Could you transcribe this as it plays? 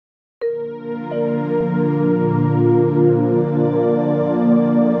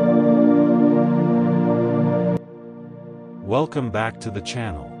Welcome back to the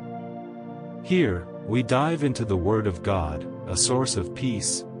channel. Here, we dive into the Word of God, a source of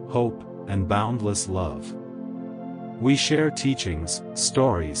peace, hope, and boundless love. We share teachings,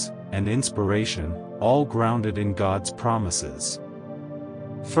 stories, and inspiration, all grounded in God's promises.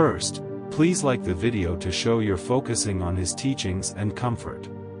 First, please like the video to show you're focusing on His teachings and comfort.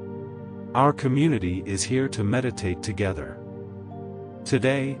 Our community is here to meditate together.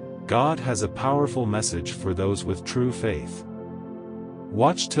 Today, God has a powerful message for those with true faith.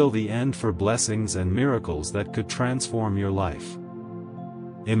 Watch till the end for blessings and miracles that could transform your life.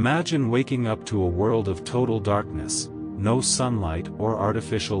 Imagine waking up to a world of total darkness, no sunlight or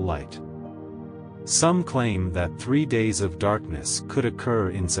artificial light. Some claim that 3 days of darkness could occur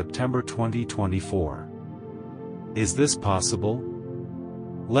in September 2024. Is this possible?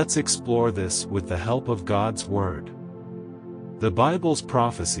 Let's explore this with the help of God's Word. The Bible's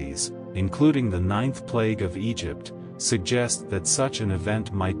prophecies, including the 9th plague of Egypt, suggest that such an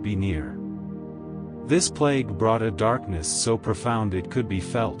event might be near. This plague brought a darkness so profound it could be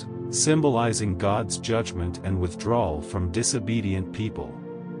felt, symbolizing God's judgment and withdrawal from disobedient people.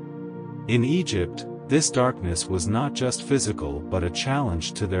 In Egypt, this darkness was not just physical but a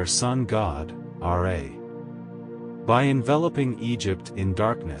challenge to their sun god, Ra. By enveloping Egypt in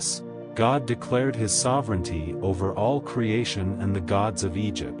darkness, God declared His sovereignty over all creation and the gods of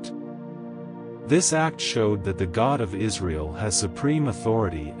Egypt. This act showed that the God of Israel has supreme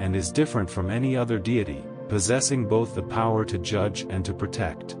authority and is different from any other deity, possessing both the power to judge and to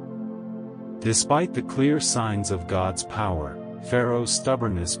protect. Despite the clear signs of God's power, Pharaoh's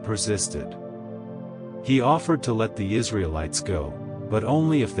stubbornness persisted. He offered to let the Israelites go, but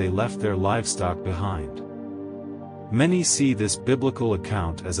only if they left their livestock behind. Many see this biblical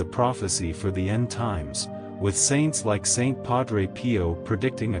account as a prophecy for the end times, with saints like Saint Padre Pio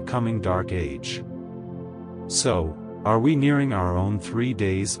predicting a coming dark age. So, are we nearing our own 3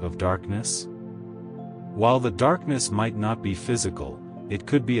 days of darkness? While the darkness might not be physical, it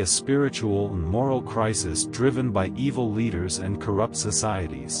could be a spiritual and moral crisis driven by evil leaders and corrupt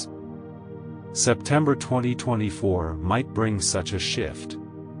societies. September 2024 might bring such a shift.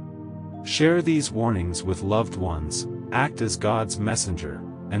 Share these warnings with loved ones, act as God's messenger,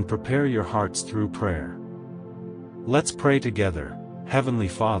 and prepare your hearts through prayer. Let's pray together. Heavenly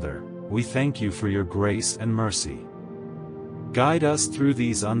Father, we thank You for Your grace and mercy. Guide us through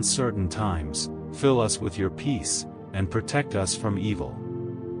these uncertain times, fill us with Your peace, and protect us from evil.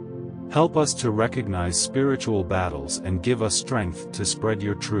 Help us to recognize spiritual battles and give us strength to spread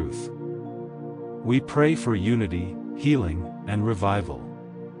Your truth. We pray for unity, healing, and revival.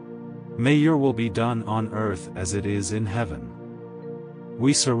 May Your will be done on earth as it is in heaven.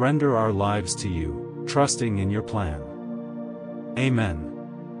 We surrender our lives to You, trusting in Your plan. Amen.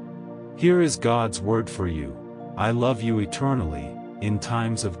 Here is God's word for you. I love you eternally, in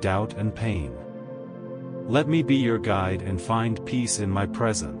times of doubt and pain. Let me be your guide and find peace in my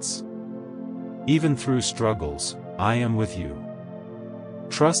presence. Even through struggles, I am with you.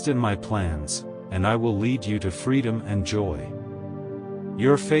 Trust in my plans, and I will lead you to freedom and joy.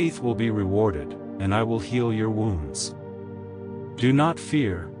 Your faith will be rewarded, and I will heal your wounds. Do not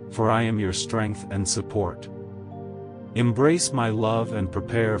fear, for I am your strength and support. Embrace my love and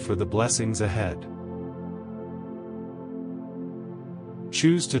prepare for the blessings ahead.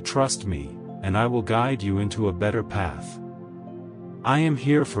 Choose to trust me, and I will guide you into a better path. I am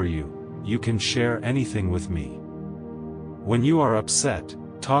here for you, you can share anything with me. When you are upset,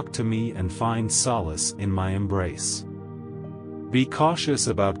 talk to me and find solace in my embrace. Be cautious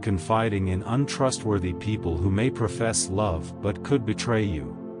about confiding in untrustworthy people who may profess love but could betray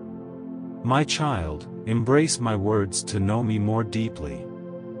you. My child, embrace my words to know me more deeply.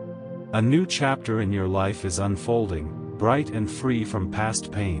 A new chapter in your life is unfolding, bright and free from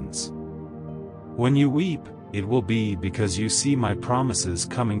past pains. When you weep, it will be because you see my promises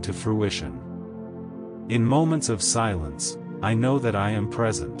coming to fruition. In moments of silence, I know that I am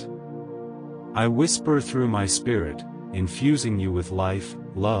present. I whisper through my spirit, infusing you with life,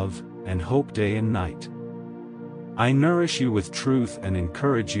 love, and hope day and night. I nourish you with truth and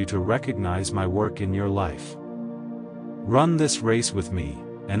encourage you to recognize my work in your life. Run this race with me,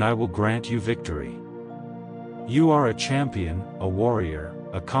 and I will grant you victory. You are a champion, a warrior,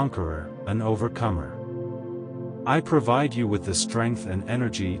 a conqueror, an overcomer. I provide you with the strength and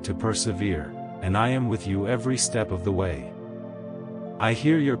energy to persevere, and I am with you every step of the way. I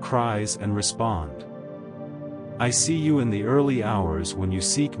hear your cries and respond. I see you in the early hours when you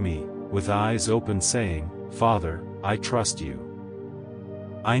seek me, with eyes open saying, Father, I trust you.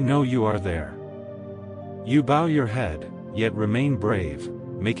 I know you are there. You bow your head, yet remain brave,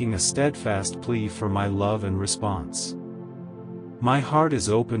 making a steadfast plea for my love and response. My heart is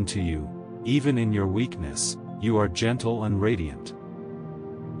open to you, even in your weakness, you are gentle and radiant.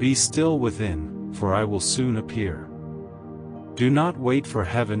 Be still within, for I will soon appear. Do not wait for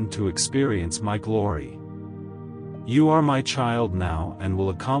heaven to experience my glory. You are my child now and will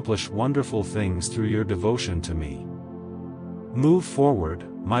accomplish wonderful things through your devotion to me. Move forward,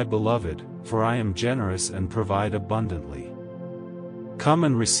 my beloved, for I am generous and provide abundantly. Come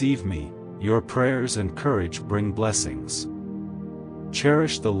and receive me, your prayers and courage bring blessings.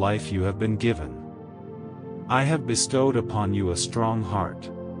 Cherish the life you have been given. I have bestowed upon you a strong heart.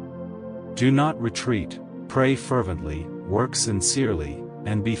 Do not retreat, pray fervently, work sincerely,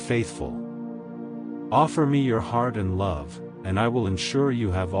 and be faithful. Offer me your heart and love, and I will ensure you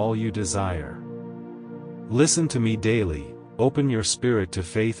have all you desire. Listen to me daily, open your spirit to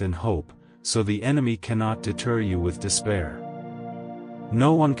faith and hope, so the enemy cannot deter you with despair.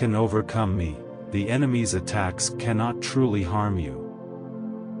 No one can overcome me, the enemy's attacks cannot truly harm you.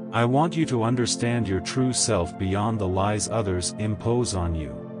 I want you to understand your true self beyond the lies others impose on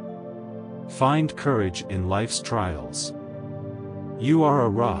you. Find courage in life's trials. You are a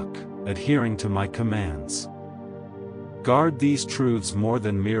rock, adhering to my commands. Guard these truths more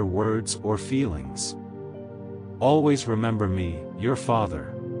than mere words or feelings. Always remember me, your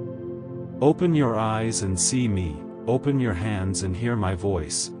Father. Open your eyes and see me, open your hands and hear my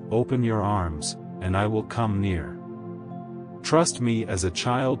voice, open your arms, and I will come near. Trust me as a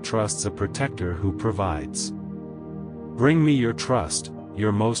child trusts a protector who provides. Bring me your trust,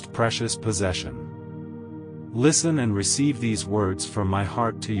 your most precious possession. Listen and receive these words from my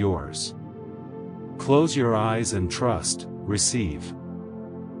heart to yours. Close your eyes and trust, receive.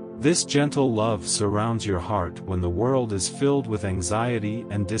 This gentle love surrounds your heart when the world is filled with anxiety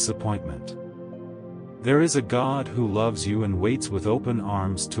and disappointment. There is a God who loves you and waits with open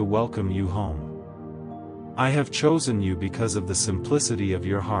arms to welcome you home. I have chosen you because of the simplicity of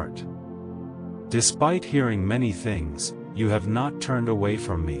your heart. Despite hearing many things, you have not turned away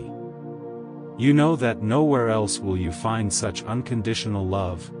from me. You know that nowhere else will you find such unconditional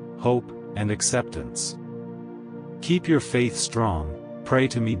love, hope, and acceptance. Keep your faith strong, pray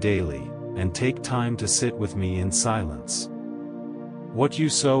to me daily, and take time to sit with me in silence. What you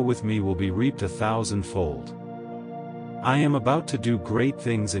sow with me will be reaped 1,000-fold. I am about to do great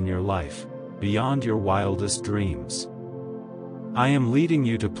things in your life, beyond your wildest dreams. I am leading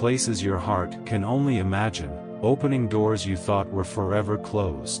you to places your heart can only imagine, opening doors you thought were forever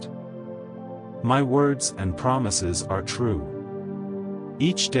closed. My words and promises are true.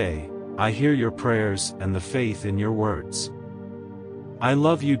 Each day, I hear your prayers and the faith in your words. I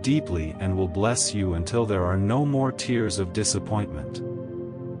love you deeply and will bless you until there are no more tears of disappointment.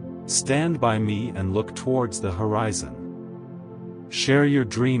 Stand by me and look towards the horizon. Share your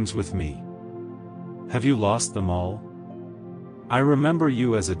dreams with me. Have you lost them all? I remember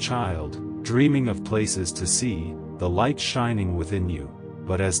you as a child, dreaming of places to see, the light shining within you,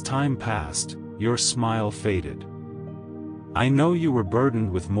 but as time passed, your smile faded. I know you were burdened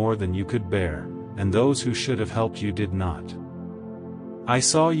with more than you could bear, and those who should have helped you did not. I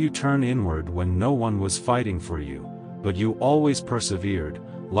saw you turn inward when no one was fighting for you, but you always persevered,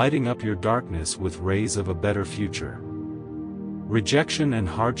 lighting up your darkness with rays of a better future. Rejection and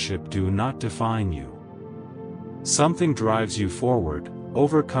hardship do not define you. Something drives you forward,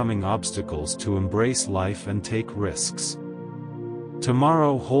 overcoming obstacles to embrace life and take risks.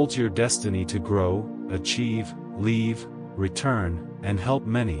 Tomorrow holds your destiny to grow, achieve, leave, return, and help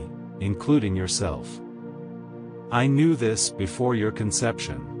many, including yourself. I knew this before your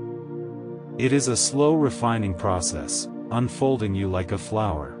conception. It is a slow refining process, unfolding you like a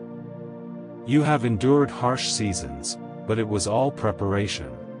flower. You have endured harsh seasons, but it was all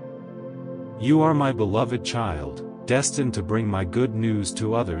preparation. You are my beloved child, destined to bring my good news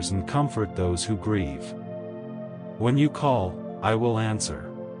to others and comfort those who grieve. When you call, I will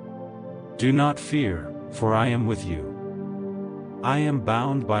answer. Do not fear, for I am with you. I am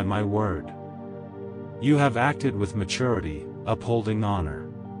bound by my word. You have acted with maturity, upholding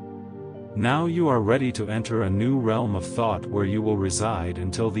honor. Now you are ready to enter a new realm of thought where you will reside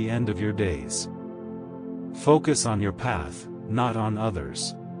until the end of your days. Focus on your path, not on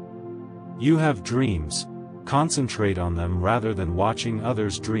others. You have dreams, concentrate on them rather than watching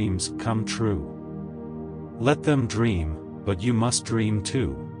others' dreams come true. Let them dream, but you must dream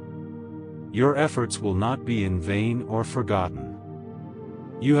too. Your efforts will not be in vain or forgotten.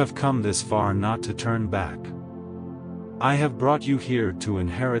 You have come this far not to turn back. I have brought you here to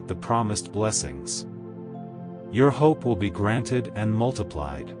inherit the promised blessings. Your hope will be granted and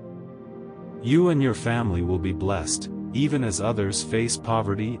multiplied. You and your family will be blessed, even as others face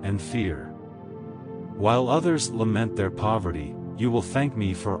poverty and fear. While others lament their poverty, you will thank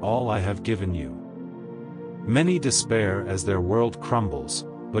me for all I have given you. Many despair as their world crumbles,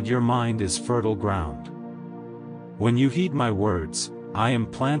 but your mind is fertile ground. When you heed my words, I am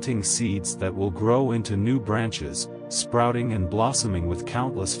planting seeds that will grow into new branches, sprouting and blossoming with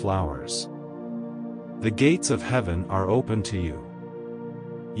countless flowers. The gates of heaven are open to you.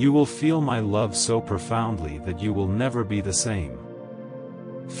 You will feel my love so profoundly that you will never be the same.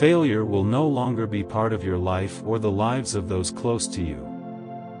 Failure will no longer be part of your life or the lives of those close to you.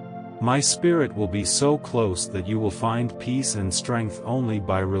 My spirit will be so close that you will find peace and strength only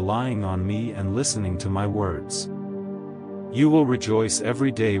by relying on me and listening to my words. You will rejoice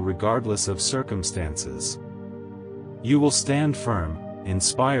every day regardless of circumstances. You will stand firm,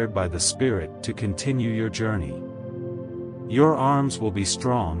 inspired by the Spirit to continue your journey. Your arms will be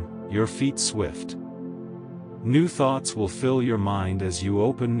strong, your feet swift. New thoughts will fill your mind as you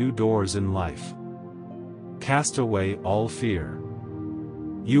open new doors in life. Cast away all fear.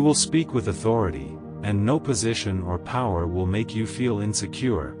 You will speak with authority, and no position or power will make you feel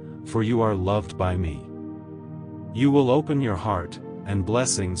insecure, for you are loved by me. You will open your heart, and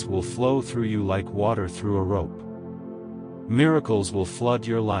blessings will flow through you like water through a rope. Miracles will flood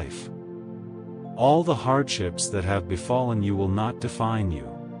your life. All the hardships that have befallen you will not define you.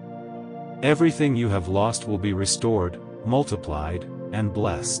 Everything you have lost will be restored, multiplied, and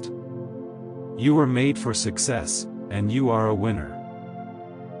blessed. You were made for success, and you are a winner.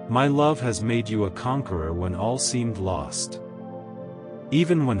 My love has made you a conqueror when all seemed lost.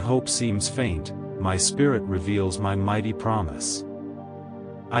 Even when hope seems faint, my Spirit reveals my mighty promise.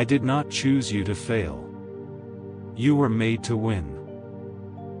 I did not choose you to fail. You were made to win.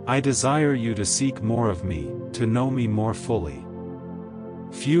 I desire you to seek more of me, to know me more fully.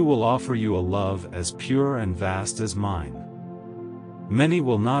 Few will offer you a love as pure and vast as mine. Many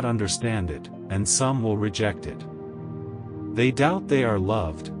will not understand it, and some will reject it. They doubt they are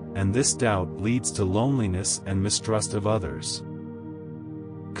loved, and this doubt leads to loneliness and mistrust of others.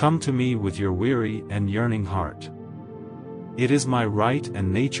 Come to me with your weary and yearning heart. It is my right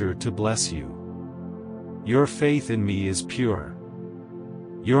and nature to bless you. Your faith in me is pure.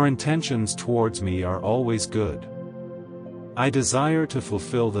 Your intentions towards me are always good. I desire to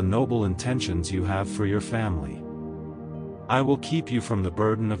fulfill the noble intentions you have for your family. I will keep you from the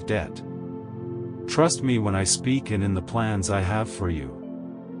burden of debt. Trust me when I speak and in the plans I have for you.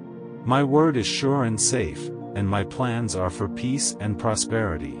 My word is sure and safe, and my plans are for peace and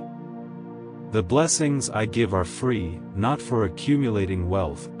prosperity. The blessings I give are free, not for accumulating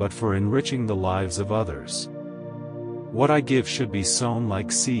wealth but for enriching the lives of others. What I give should be sown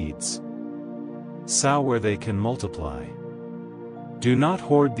like seeds. Sow where they can multiply. Do not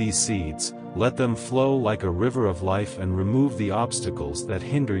hoard these seeds, let them flow like a river of life and remove the obstacles that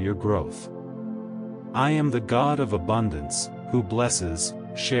hinder your growth. I am the God of abundance, who blesses,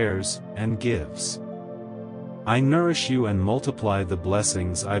 shares, and gives. I nourish you and multiply the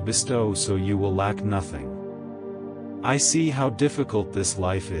blessings I bestow so you will lack nothing. I see how difficult this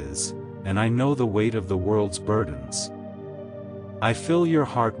life is, and I know the weight of the world's burdens. I fill your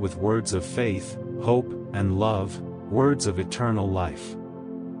heart with words of faith, hope, and love, words of eternal life.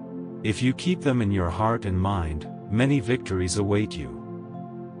 If you keep them in your heart and mind, many victories await you.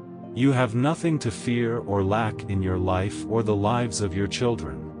 You have nothing to fear or lack in your life or the lives of your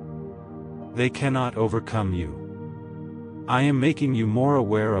children. They cannot overcome you. I am making you more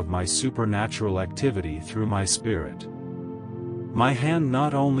aware of my supernatural activity through my Spirit. My hand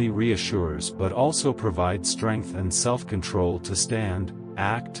not only reassures but also provides strength and self-control to stand,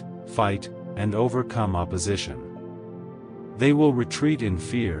 act, fight, and overcome opposition. They will retreat in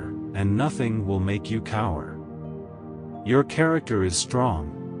fear, and nothing will make you cower. Your character is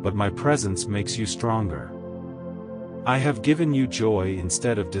strong, but my presence makes you stronger. I have given you joy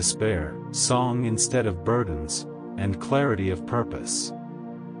instead of despair, song instead of burdens, and clarity of purpose.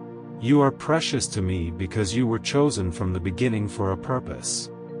 You are precious to me because you were chosen from the beginning for a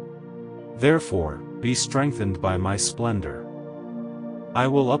purpose. Therefore, be strengthened by my splendor. I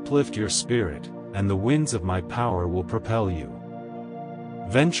will uplift your spirit, and the winds of my power will propel you.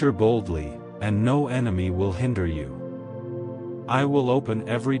 Venture boldly, and no enemy will hinder you. I will open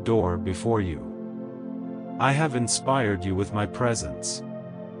every door before you. I have inspired you with my presence.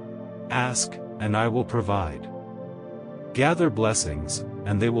 Ask, and I will provide. Gather blessings,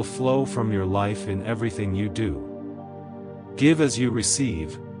 and they will flow from your life in everything you do. Give as you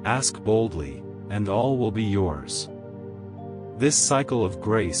receive, ask boldly, and all will be yours. This cycle of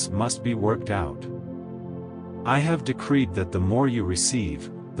grace must be worked out. I have decreed that the more you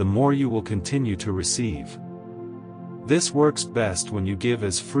receive, the more you will continue to receive. This works best when you give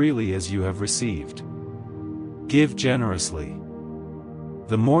as freely as you have received. Give generously.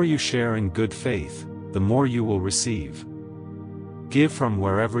 The more you share in good faith, the more you will receive. Give from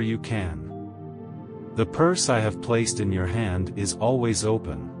wherever you can. The purse I have placed in your hand is always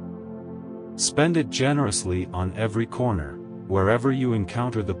open. Spend it generously on every corner, wherever you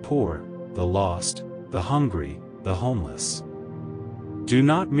encounter the poor, the lost, the hungry, the homeless. Do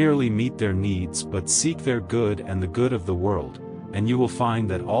not merely meet their needs but seek their good and the good of the world, and you will find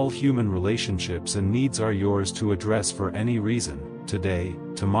that all human relationships and needs are yours to address for any reason, today,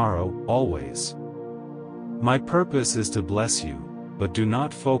 tomorrow, always. My purpose is to bless you, but do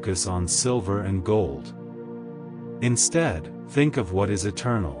not focus on silver and gold. Instead, think of what is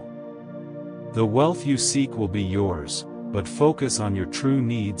eternal. The wealth you seek will be yours, but focus on your true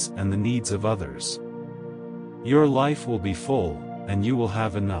needs and the needs of others. Your life will be full, and you will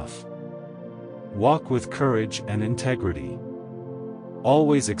have enough. Walk with courage and integrity.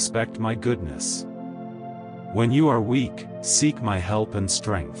 Always expect my goodness. When you are weak, seek my help and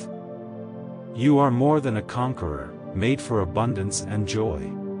strength. You are more than a conqueror, made for abundance and joy.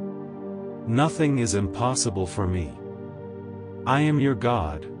 Nothing is impossible for me. I am your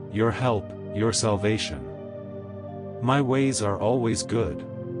God, your help, your salvation. My ways are always good.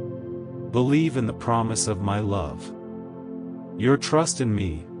 Believe in the promise of my love. Your trust in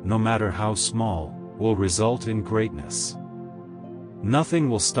me, no matter how small, will result in greatness. Nothing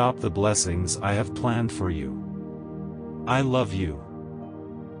will stop the blessings I have planned for you. I love you.